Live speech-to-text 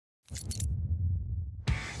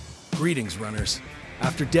Greetings, runners.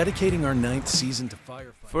 After dedicating our 9th season to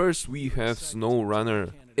firefighting... First, we have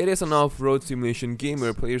Snowrunner. It is an off-road simulation game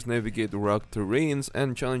where players navigate rugged terrains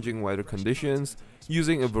and challenging weather conditions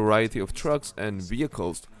using a variety of trucks and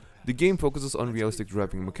vehicles. The game focuses on realistic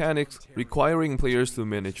driving mechanics, requiring players to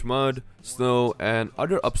manage mud, snow, and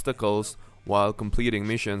other obstacles while completing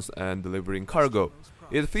missions and delivering cargo.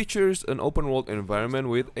 It features an open-world environment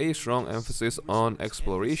with a strong emphasis on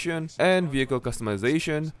exploration and vehicle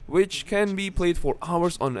customization, which can be played for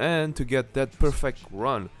hours on end to get that perfect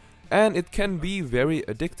run. And it can be very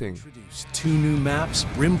addicting. Introduced 2 new maps,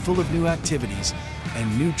 brimful of new activities,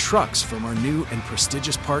 and new trucks from our new and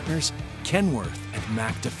prestigious partners, Kenworth and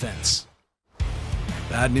Mac Defense.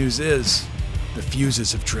 Bad news is, the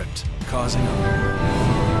fuses have tripped, causing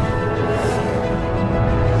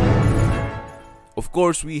Of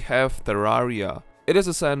course, we have Terraria. It is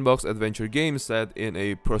a sandbox adventure game set in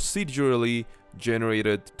a procedurally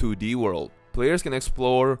generated 2D world. Players can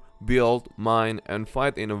explore, build, mine, and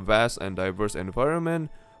fight in a vast and diverse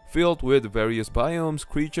environment filled with various biomes,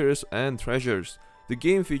 creatures, and treasures. The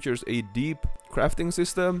game features a deep crafting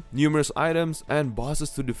system, numerous items, and bosses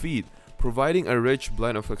to defeat, providing a rich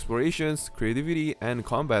blend of explorations, creativity, and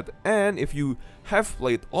combat. And if you have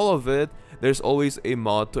played all of it, there's always a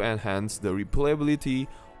mod to enhance the replayability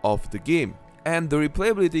of the game. And the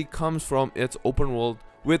replayability comes from its open world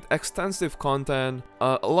with extensive content,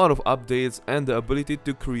 a lot of updates, and the ability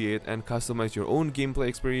to create and customize your own gameplay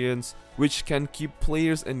experience, which can keep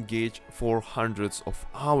players engaged for hundreds of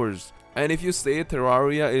hours. And if you say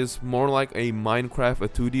Terraria is more like a Minecraft, a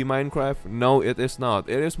 2D Minecraft, no, it is not.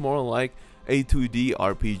 It is more like a 2D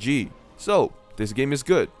RPG. So, this game is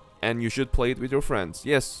good, and you should play it with your friends.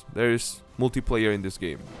 Yes, there is multiplayer in this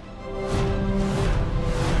game.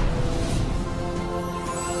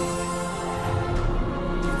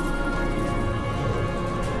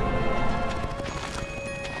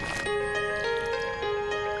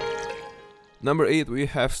 Number 8, we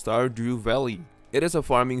have Stardew Valley. It is a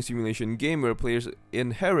farming simulation game where players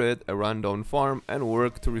inherit a rundown farm and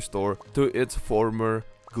work to restore to its former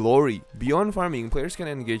glory. Beyond farming, players can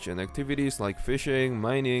engage in activities like fishing,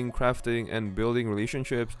 mining, crafting, and building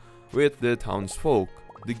relationships with the townsfolk.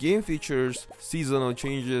 The game features seasonal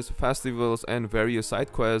changes, festivals, and various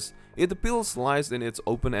side quests. It appeals lies in its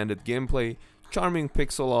open-ended gameplay, charming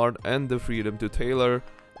pixel art, and the freedom to tailor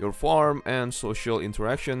your farm and social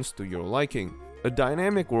interactions to your liking. A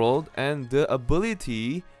dynamic world and the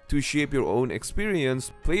ability to shape your own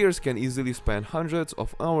experience, players can easily spend hundreds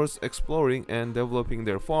of hours exploring and developing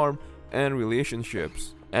their farm and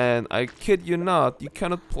relationships. And I kid you not, you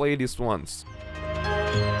cannot play this once.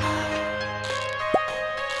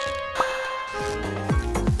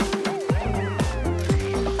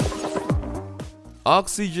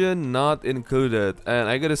 Oxygen not included, and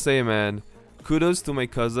I gotta say, man, kudos to my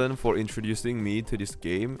cousin for introducing me to this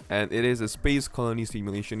game. And it is a space colony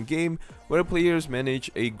simulation game where players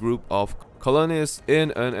manage a group of colonists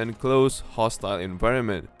in an enclosed, hostile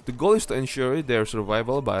environment. The goal is to ensure their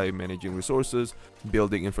survival by managing resources,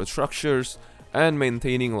 building infrastructures, and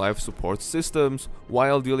maintaining life support systems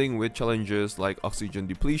while dealing with challenges like oxygen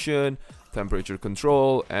depletion, temperature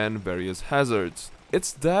control, and various hazards.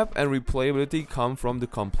 Its depth and replayability come from the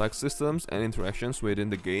complex systems and interactions within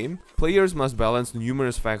the game. Players must balance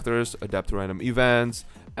numerous factors, adapt to random events,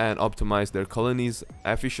 and optimize their colony's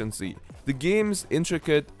efficiency. The game's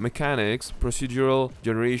intricate mechanics, procedural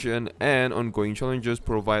generation, and ongoing challenges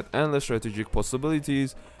provide endless strategic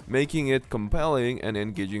possibilities, making it compelling and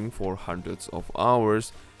engaging for hundreds of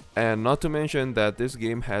hours. And not to mention that this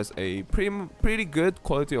game has a pretty good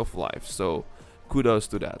quality of life, so kudos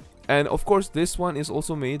to that. And of course, this one is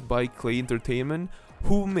also made by Clay Entertainment,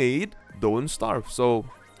 who made Don't Starve. So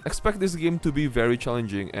expect this game to be very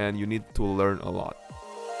challenging and you need to learn a lot.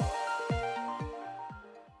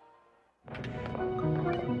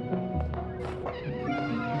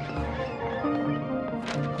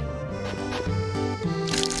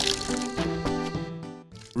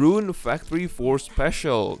 Rune Factory 4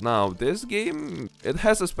 Special. Now this game, it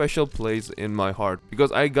has a special place in my heart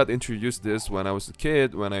because I got introduced this when I was a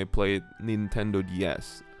kid when I played Nintendo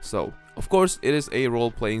DS. So of course it is a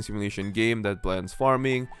role-playing simulation game that blends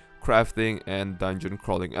farming, crafting, and dungeon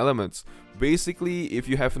crawling elements. Basically, if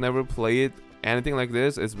you have never played anything like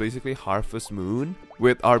this, it's basically Harvest Moon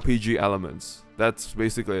with RPG elements. That's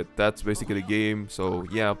basically it. That's basically the game. So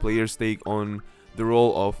yeah, players take on the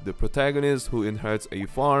role of the protagonist who inherits a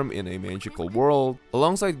farm in a magical world.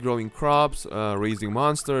 Alongside growing crops, raising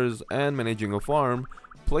monsters, and managing a farm,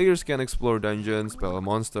 Players can explore dungeons, battle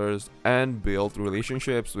monsters, and build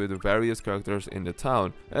relationships with various characters in the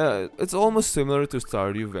town. It's almost similar to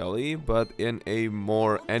Stardew Valley, but in a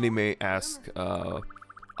more anime-esque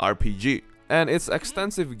RPG. And its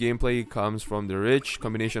extensive gameplay comes from the rich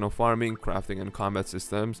combination of farming, crafting, and combat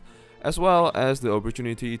systems, as well as the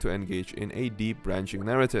opportunity to engage in a deep branching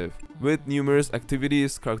narrative. With numerous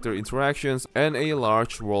activities, character interactions, and a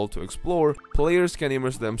large world to explore, players can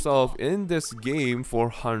immerse themselves in this game for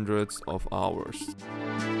hundreds of hours.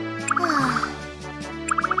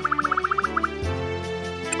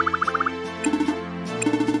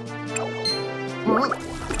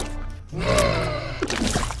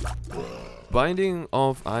 Binding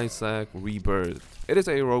of Isaac Rebirth. It is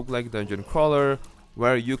a roguelike dungeon crawler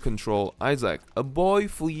where you control Isaac, a boy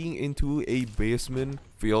fleeing into a basement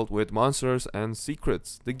filled with monsters and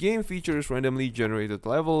secrets. The game features randomly generated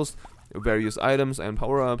levels, various items and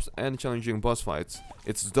power-ups, and challenging boss fights.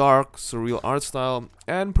 Its dark, surreal art style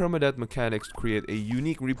and permadeath mechanics create a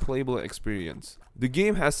unique replayable experience. The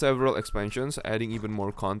game has several expansions, adding even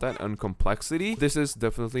more content and complexity. This is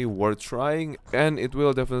definitely worth trying, and it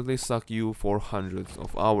will definitely suck you for hundreds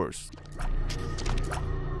of hours.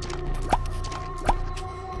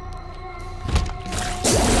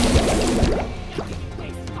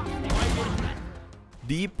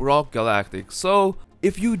 Deep Rock Galactic. So,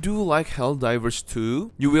 if you do like Helldivers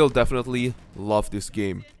 2, you will definitely love this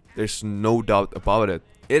game. There's no doubt about it.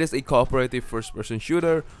 It is a cooperative first-person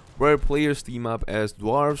shooter where players team up as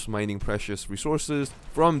dwarves mining precious resources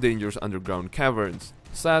from dangerous underground caverns.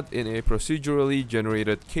 Set in a procedurally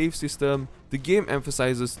generated cave system, the game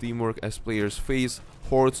emphasizes teamwork as players face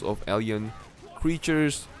hordes of alien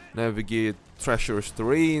creatures, navigate treacherous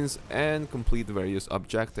terrains, and complete various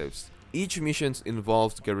objectives. Each mission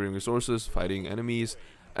involves gathering resources, fighting enemies,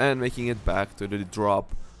 and making it back to the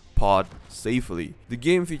drop pod safely. The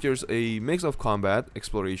game features a mix of combat,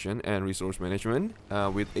 exploration, and resource management,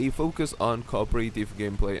 with a focus on cooperative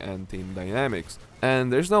gameplay and team dynamics.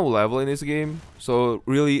 And there's no level in this game, so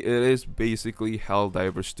really it is basically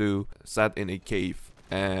Helldivers 2 set in a cave.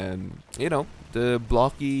 And you know, the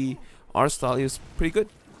blocky art style is pretty good.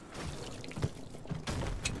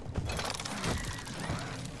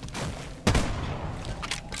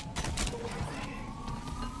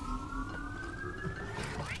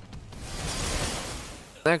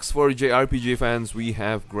 Next, for JRPG fans, we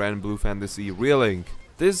have Granblue Fantasy Relink.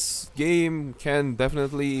 This game can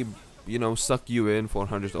definitely, you know, suck you in for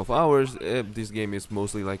hundreds of hours. This game is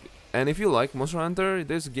mostly like, and if you like Monster Hunter,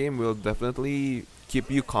 this game will definitely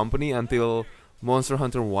keep you company until Monster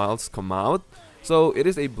Hunter Wilds come out. So it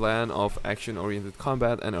is a blend of action-oriented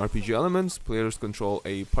combat and RPG elements. Players control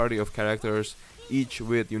a party of characters, each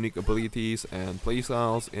with unique abilities and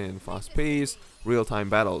playstyles in fast-paced, real-time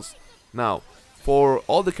battles. Now, for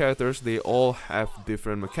all the characters, they all have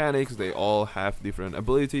different mechanics, they all have different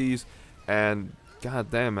abilities, and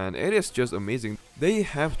goddamn man, it is just amazing. They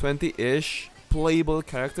have 20-ish playable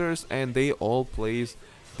characters and they all play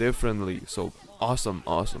differently, so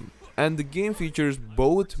awesome. And the game features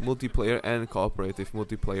both multiplayer and cooperative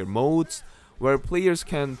multiplayer modes, where players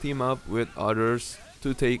can team up with others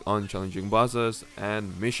to take on challenging bosses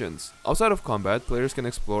and missions. Outside of combat, players can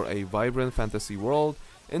explore a vibrant fantasy world,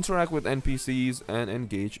 interact with NPCs, and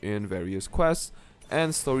engage in various quests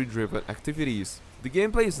and story-driven activities. The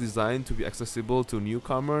gameplay is designed to be accessible to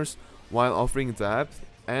newcomers while offering depth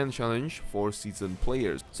and challenge for seasoned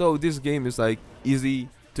players. So this game is like easy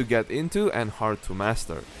to get into and hard to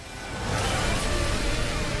master.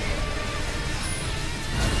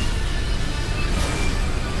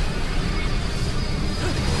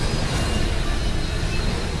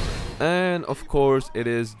 And of course, it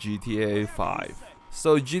is GTA 5.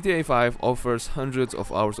 So GTA 5 offers hundreds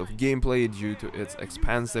of hours of gameplay due to its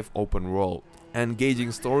expansive open world,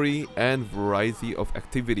 engaging story, and variety of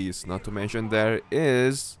activities. Not to mention there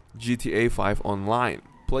is GTA 5 Online.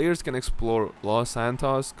 Players can explore Los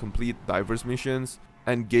Santos, complete diverse missions,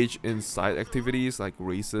 engage in side activities like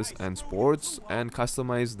races and sports, and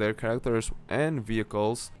customize their characters and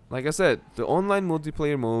vehicles. Like I said, the online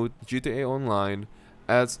multiplayer mode, GTA Online,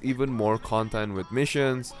 adds even more content with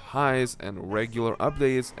missions, heists, and regular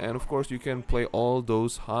updates, and of course you can play all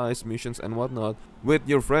those heists, missions, and whatnot with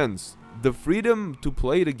your friends. The freedom to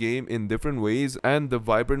play the game in different ways and the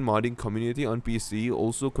vibrant modding community on PC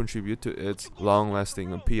also contribute to its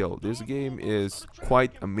long-lasting appeal. This game is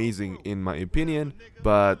quite amazing in my opinion,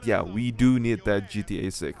 but yeah, we do need that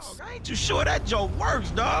GTA 6. I ain't too sure that joke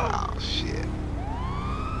works, dog. Oh shit.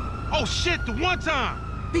 Oh shit, the one time.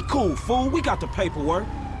 Be cool, fool. We got the paperwork.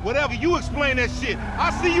 Whatever, you explain that shit.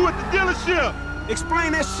 I'll see you at the dealership.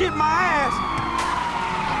 Explain that shit my ass.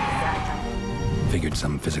 Figured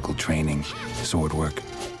some physical training, sword work.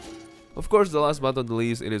 Of course, the last but not the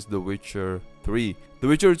least, it is The Witcher 3. The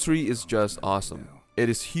Witcher 3 is just awesome. It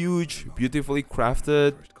is huge, beautifully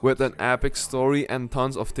crafted, with an epic story and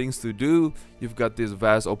tons of things to do. You've got this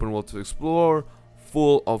vast open world to explore,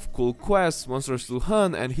 full of cool quests, monsters to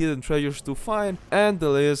hunt, and hidden treasures to find, and the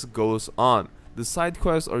list goes on. The side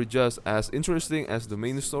quests are just as interesting as the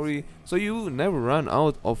main story, so you never run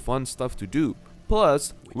out of fun stuff to do.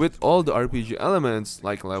 Plus, with all the RPG elements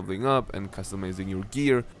like leveling up and customizing your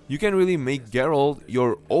gear, you can really make Geralt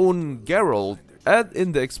your own Geralt. Add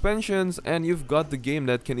in the expansions and you've got the game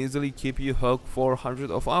that can easily keep you hooked for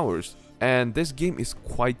hundreds of hours. And this game is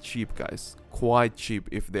quite cheap, guys. Quite cheap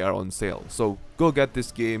if they are on sale. So go get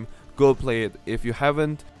this game, go play it. If you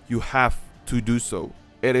haven't, you have to do so.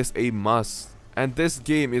 It is a must. And this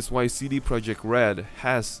game is why CD Projekt Red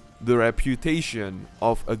has the reputation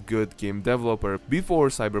of a good game developer before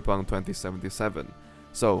Cyberpunk 2077.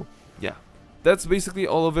 So yeah, that's basically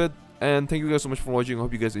all of it. And thank you guys so much for watching.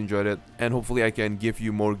 Hope you guys enjoyed it, and hopefully I can give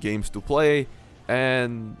you more games to play,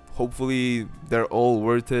 and hopefully they're all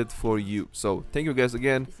worth it for you. So thank you guys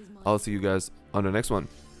again. I'll see you guys on the next one.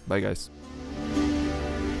 Bye guys.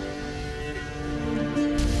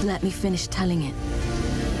 Let me finish telling it.